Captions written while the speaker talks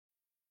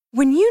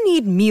When you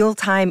need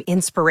mealtime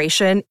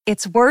inspiration,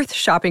 it's worth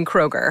shopping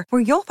Kroger,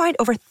 where you'll find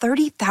over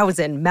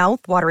 30,000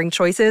 mouth-watering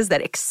choices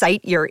that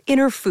excite your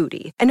inner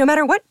foodie. And no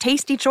matter what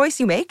tasty choice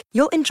you make,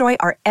 you'll enjoy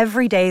our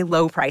everyday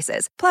low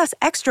prices, plus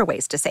extra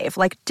ways to save,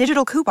 like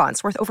digital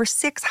coupons worth over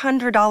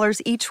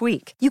 $600 each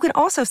week. You can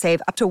also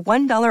save up to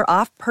 $1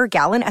 off per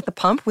gallon at the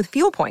pump with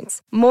fuel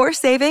points. More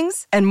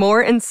savings and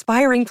more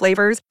inspiring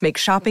flavors make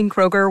shopping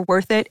Kroger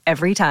worth it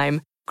every time.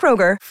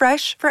 Kroger,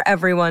 fresh for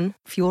everyone.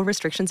 Fuel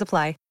restrictions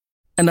apply.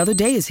 Another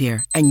day is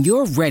here, and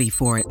you're ready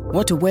for it.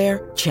 What to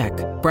wear? Check.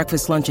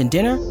 Breakfast, lunch, and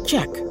dinner?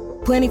 Check.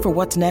 Planning for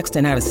what's next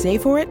and how to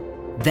save for it?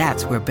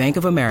 That's where Bank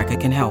of America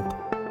can help.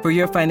 For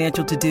your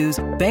financial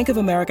to-dos, Bank of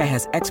America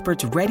has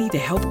experts ready to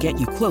help get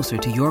you closer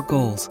to your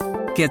goals.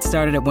 Get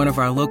started at one of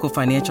our local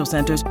financial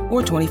centers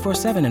or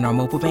 24/7 in our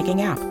mobile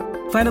banking app.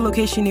 Find a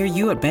location near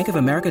you at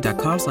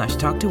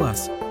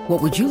bankofamerica.com/talktous.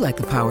 What would you like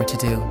the power to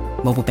do?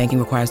 Mobile banking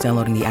requires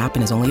downloading the app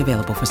and is only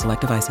available for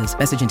select devices.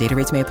 Message and data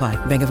rates may apply.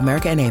 Bank of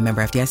America N.A.,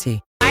 member FDIC.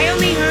 I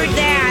only heard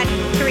that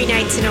 3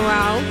 nights in a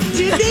row.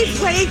 Did they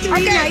play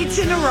three nights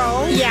in a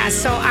row? Yeah,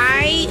 so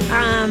I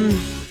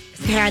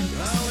had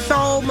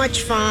so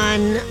much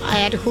fun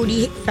at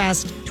Hootie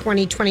Fest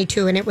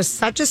 2022, and it was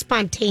such a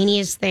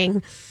spontaneous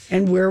thing.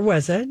 And where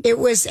was it? It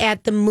was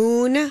at the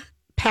Moon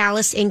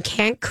Palace in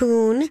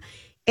Cancun,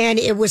 and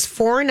it was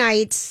 4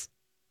 nights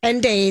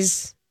and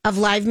days of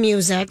live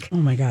music. Oh,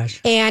 my gosh.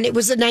 And it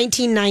was a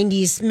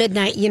 1990s,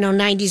 midnight,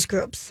 90s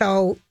group.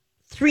 So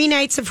 3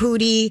 nights of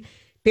Hootie,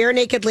 Bare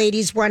Naked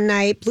Ladies one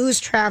night, Blues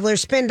Traveler,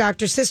 Spin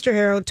Doctor, Sister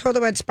Hero,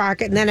 Total Red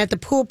Sprocket. And then at the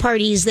pool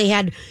parties, they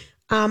had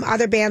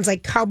other bands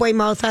like Cowboy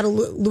Mouth out of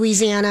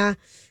Louisiana.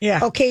 Yeah.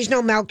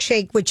 Occasional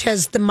Milkshake, which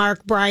has the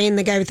Mark Bryan,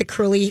 the guy with the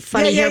curly,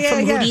 funny hair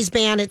from Hootie's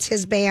band. It's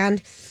his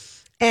band.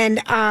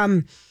 And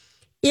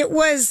it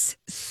was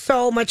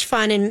so much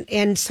fun.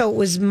 And so it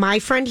was my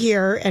friend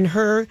here and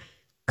her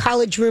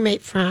college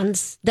roommate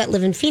friends that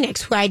live in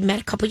Phoenix, who I'd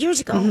met a couple years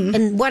ago. Mm-hmm.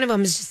 And one of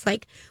them is just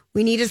like,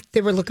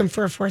 they were looking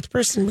for a 4th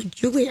person. Would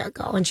Julia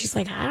go? And she's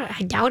like,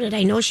 I doubt it.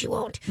 I know she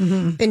won't.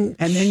 Mm-hmm. And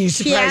then you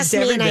surprised she asked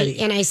everybody. Me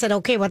and I said,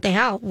 okay, what the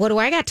hell? What do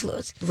I got to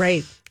lose?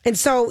 Right. And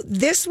so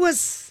this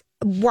was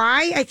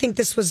why I think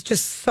this was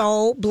just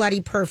so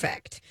bloody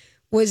perfect,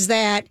 was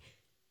that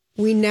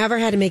we never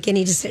had to make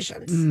any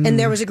decisions. Mm-hmm. And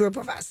there was a group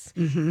of us.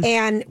 Mm-hmm.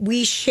 And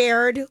we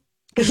shared...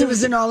 Because it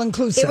was an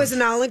all-inclusive. It was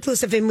an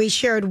all-inclusive, and we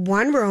shared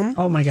one room.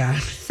 Oh, my God.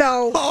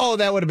 So,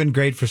 that would have been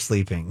great for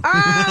sleeping.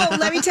 Oh,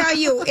 let me tell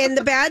you. And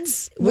the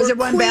beds was were it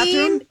one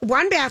bathroom?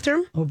 One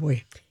bathroom. Oh,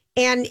 boy.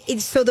 And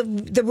so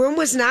the room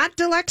was not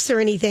deluxe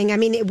or anything. I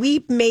mean,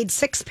 we made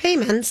 6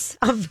 payments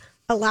of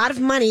a lot of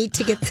money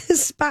to get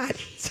this spot.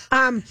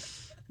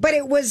 But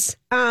it was...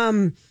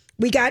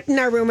 we got in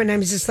our room, and I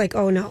was just like,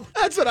 oh, no.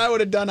 That's what I would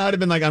have done. I would have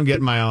been like, I'm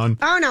getting my own.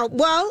 Oh, no.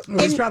 Well... It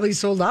was probably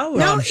sold out.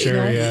 No, I'm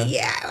sure,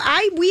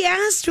 we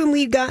asked when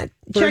we got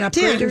checked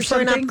in for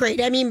an upgrade.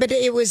 I mean, but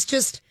it was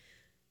just...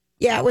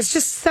 Yeah, it was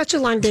just such a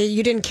long day.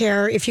 You didn't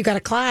care if you got a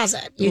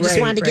closet. You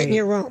just wanted to get in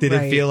your room. Did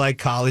it feel like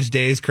college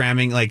days,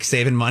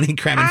 saving money,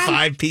 cramming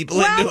 5 people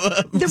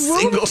into a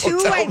single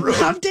hotel room? I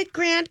loved it,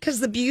 Grant,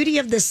 because the beauty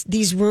of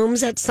these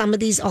rooms at some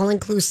of these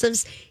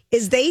all-inclusives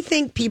is they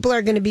think people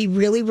are going to be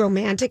really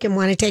romantic and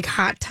want to take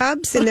hot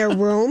tubs in their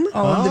room.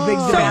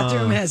 The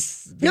bathroom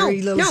has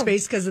very little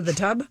space because of the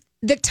tub?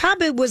 The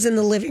tub, it was in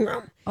the living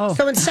room. Oh.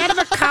 So instead of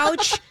a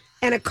couch...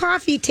 and a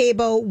coffee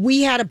table,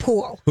 we had a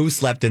pool. Who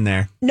slept in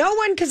there? No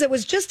one, because it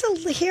was just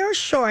a hair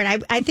short.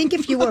 I think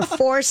if you were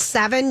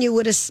 4'7", you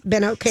would have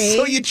been okay.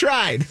 So you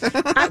tried.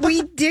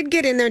 We did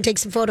get in there and take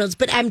some photos,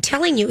 but I'm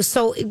telling you,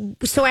 so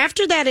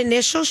after that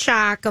initial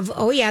shock of,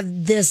 oh yeah,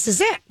 this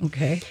is it.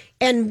 Okay.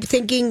 And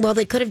thinking, well,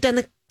 they could have done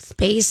the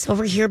space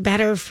over here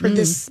better for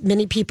this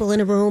many people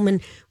in a room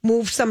and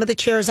moved some of the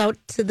chairs out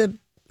to the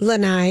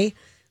lanai,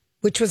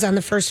 which was on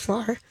the first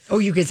floor. Oh,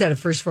 you guys had a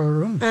first floor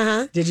room.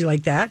 Uh-huh. Did you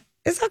like that?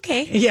 It's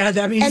okay. Yeah,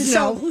 that means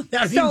no.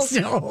 That means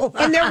no.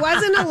 And there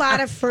wasn't a lot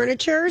of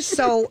furniture,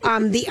 so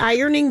the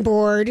ironing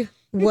board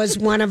was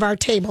one of our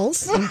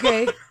tables.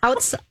 Okay.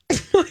 Outside.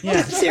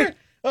 Yeah.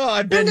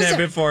 I've been there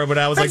before, but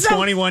I was like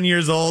 21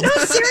 years old. No,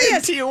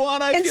 serious.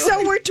 Tijuana, and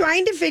so we're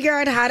trying to figure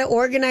out how to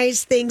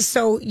organize things.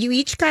 So you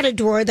each got a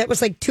drawer that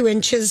was like 2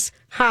 inches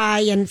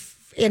high, and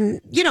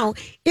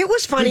it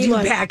was funny. Did you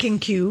pack in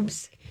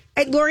cubes?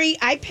 Lori,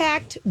 I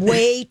packed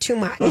way too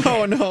much.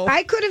 Oh, no.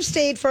 I could have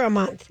stayed for a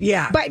month.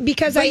 Yeah. But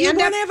because I you want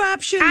to have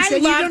options. I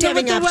and loved you don't know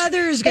having what the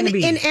weather is going to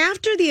be. And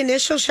after the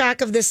initial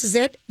shock of this is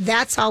it,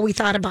 that's all we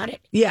thought about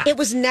it. Yeah. It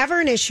was never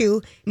an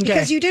issue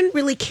because you didn't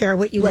really care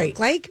what you look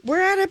like.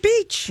 We're at a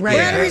beach. Right.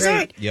 We're at a resort.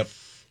 Right. Yep.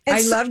 And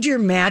I loved your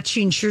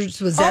matching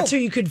shirts. Was that so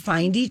you could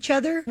find each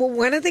other? Well,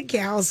 one of the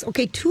gals,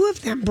 2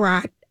 of them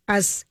brought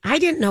us, I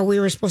didn't know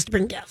we were supposed to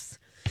bring gifts.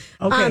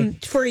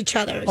 For each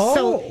other. Oh.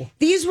 So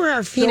these were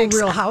our Phoenix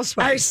Real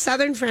Housewives. Our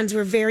Southern friends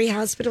were very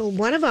hospitable.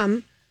 One of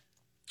them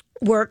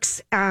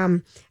works,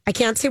 I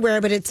can't say where,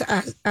 but it's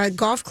a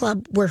golf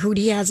club where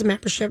Hootie has a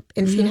membership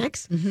in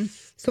Phoenix. Mm-hmm.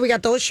 So we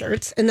got those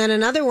shirts. And then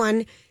another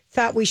one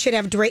thought we should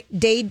have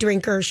day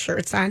drinker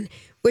shirts on.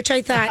 which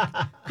I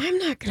thought, I'm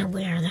not going to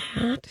wear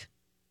that.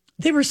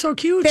 They were so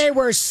cute. They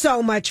were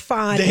so much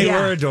fun. They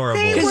were adorable.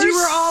 Because you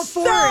were all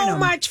for so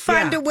much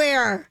fun to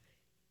wear.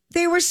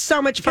 They were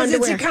so much fun to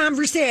wear. It's a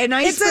conversation, an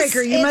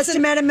icebreaker. You must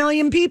have met a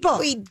million people.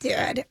 We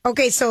did.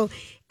 Okay, so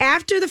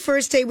after the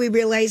first day, we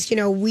realized,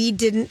 we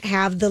didn't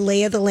have the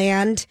lay of the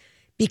land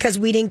because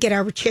we didn't get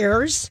our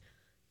chairs.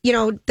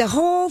 The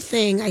whole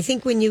thing, I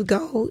think when you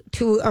go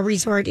to a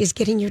resort is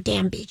getting your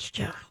damn beach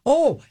chair.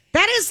 Oh.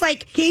 That is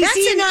like,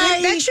 Casey and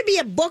I, that should be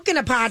a book and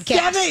a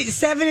podcast.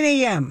 7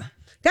 a.m.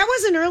 That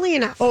wasn't early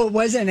enough. Oh, it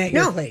wasn't at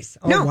your place?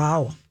 Oh, no.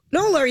 Wow.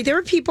 No, Lori, there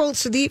were people.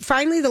 So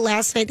finally the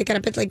last night they got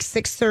up at like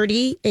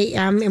 6:30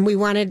 a.m. and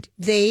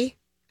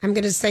I'm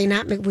going to say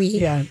not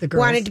McWee, the girls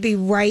wanted to be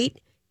right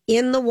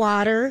in the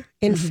water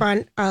in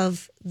front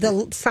of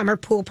the summer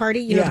pool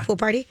party. The pool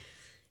party.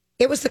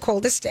 It was the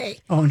coldest day.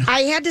 Oh, no.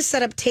 I had to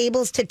set up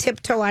tables to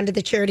tiptoe onto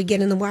the chair to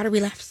get in the water. We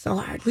laughed so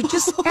hard.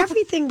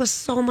 Everything was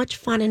so much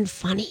fun and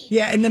funny.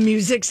 Yeah, and the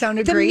music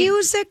sounded great. The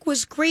music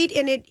was great,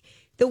 and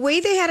the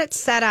way they had it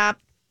set up,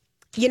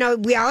 we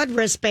all had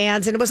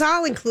wristbands, and it was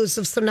all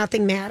inclusive, so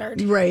nothing mattered.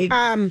 Right.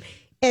 And,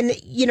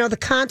 the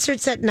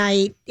concerts at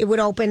night, it would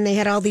open. They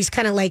had all these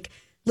kind of like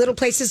little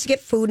places to get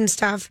food and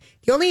stuff.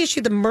 The only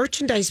issue, the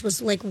merchandise was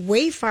like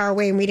way far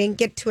away, and we didn't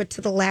get to it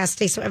to the last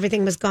day, so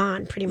everything was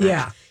gone pretty much.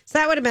 Yeah. So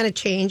that would have been a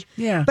change.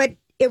 Yeah. But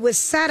it was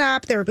set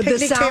up. There were picnic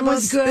the sound tables.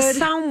 was good. The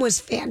sound was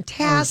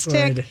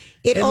fantastic. Good.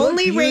 It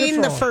only rained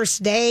the beautiful.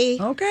 first day.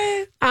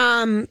 Okay.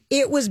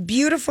 It was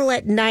beautiful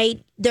at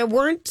night. There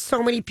weren't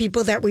so many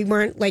people that we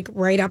weren't like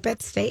right up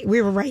at stage.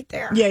 We were right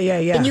there.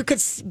 Yeah. And you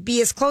could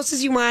be as close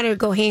as you wanted or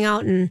go hang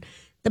out in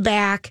the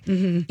back.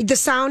 Mm-hmm. The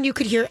sound you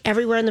could hear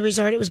everywhere in the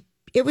resort. It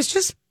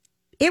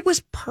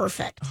was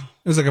perfect.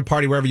 It was like a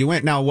party wherever you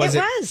went. Now, was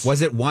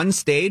it one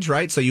stage,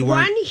 right? So you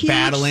weren't one huge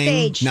battling?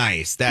 Stage.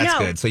 Nice. That's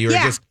good. So you were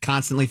just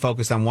constantly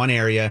focused on one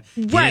area.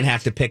 You didn't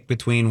have to pick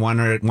between one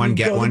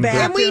get one group.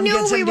 And we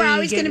knew we were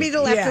always going to be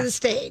the left of the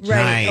stage.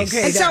 Right. Nice.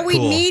 Okay. And so we'd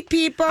meet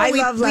people. I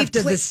love left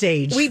of the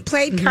stage. We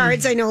played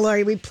cards. I know,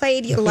 Lori. We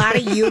played a lot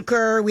of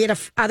euchre. We had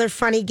other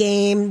funny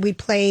game we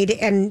played.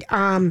 And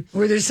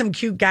were there some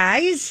cute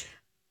guys?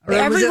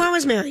 Everyone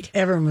was married.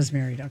 Everyone was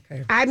married.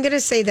 Okay. I'm going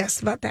to say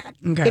this about that.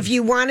 Okay. If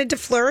you wanted to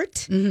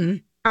flirt,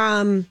 we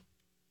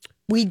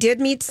did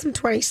meet some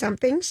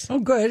 20-somethings. Oh,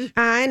 good.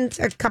 And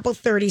a couple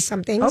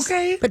 30-somethings.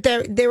 Okay. But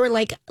they were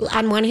like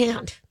on one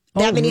hand.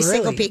 That many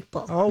single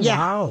people. Oh,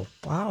 yeah.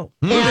 Wow.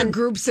 And Were there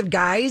groups of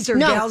guys or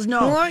gals?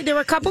 No. There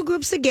were a couple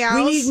groups of gals.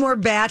 We need more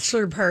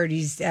bachelor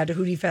parties at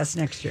Hootie Fest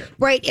next year.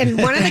 Right.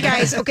 And one of the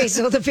guys,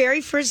 so the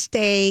very first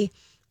day,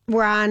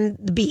 we're on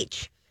the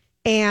beach.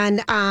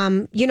 And,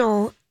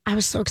 I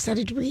was so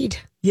excited to read.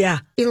 Yeah.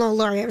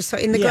 Lori, and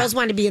the girls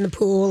wanted to be in the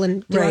pool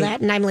and do all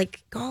that. And I'm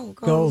like, go,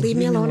 leave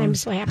me alone. I'm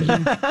so happy.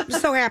 I'm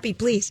so happy,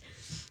 please.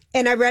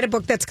 And I read a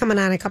book that's coming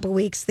on in a couple of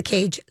weeks, The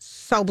Cage.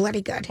 So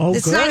bloody good.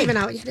 It's not even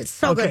out yet. It's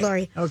so good,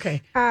 Lori.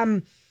 Okay.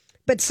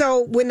 But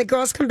so when the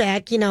girls come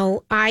back,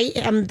 I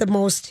am the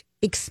most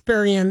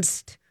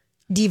experienced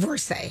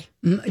divorcee.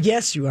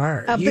 Yes, you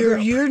are.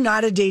 You're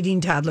not a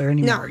dating toddler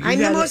anymore. No, I'm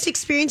the most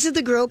experienced of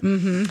the group.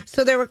 Mm-hmm.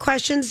 So there were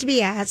questions to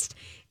be asked.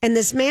 And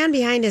this man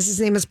behind us,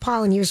 his name is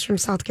Paul, and he was from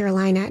South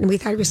Carolina, and we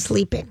thought he was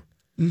sleeping.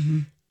 Mm-hmm.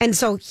 And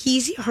so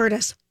he's heard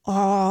us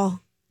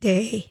all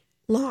day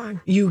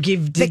long. You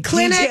give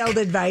detailed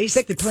advice.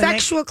 The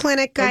sexual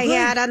clinic I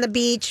had on the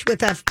beach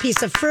with a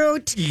piece of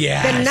fruit.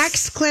 Yes. The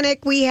next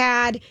clinic we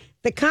had.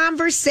 The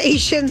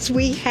conversations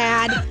we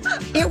had.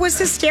 It was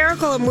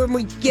hysterical. And when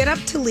we get up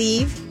to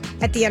leave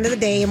at the end of the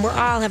day, and we're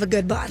all have a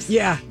good buzz.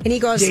 Yeah. And he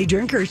goes, day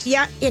drinkers.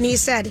 Yeah. And he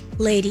said,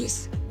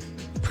 ladies,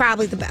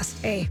 probably the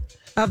best day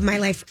of my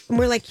life. And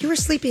we're like, you were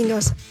sleeping. He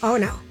goes, oh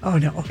no.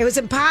 It was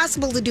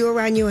impossible to do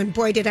around you. And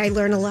boy, did I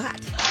learn a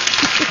lot.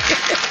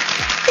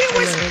 It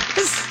was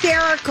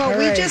hysterical. All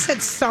right. We just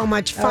had so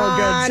much fun.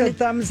 Oh, good. So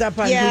thumbs up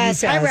on Yes,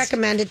 Hootie Fest. I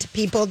recommend it to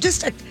people.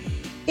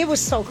 It was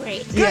so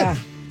great. Good. Yeah.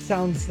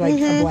 Sounds like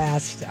a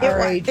blast. All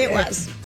right. It was.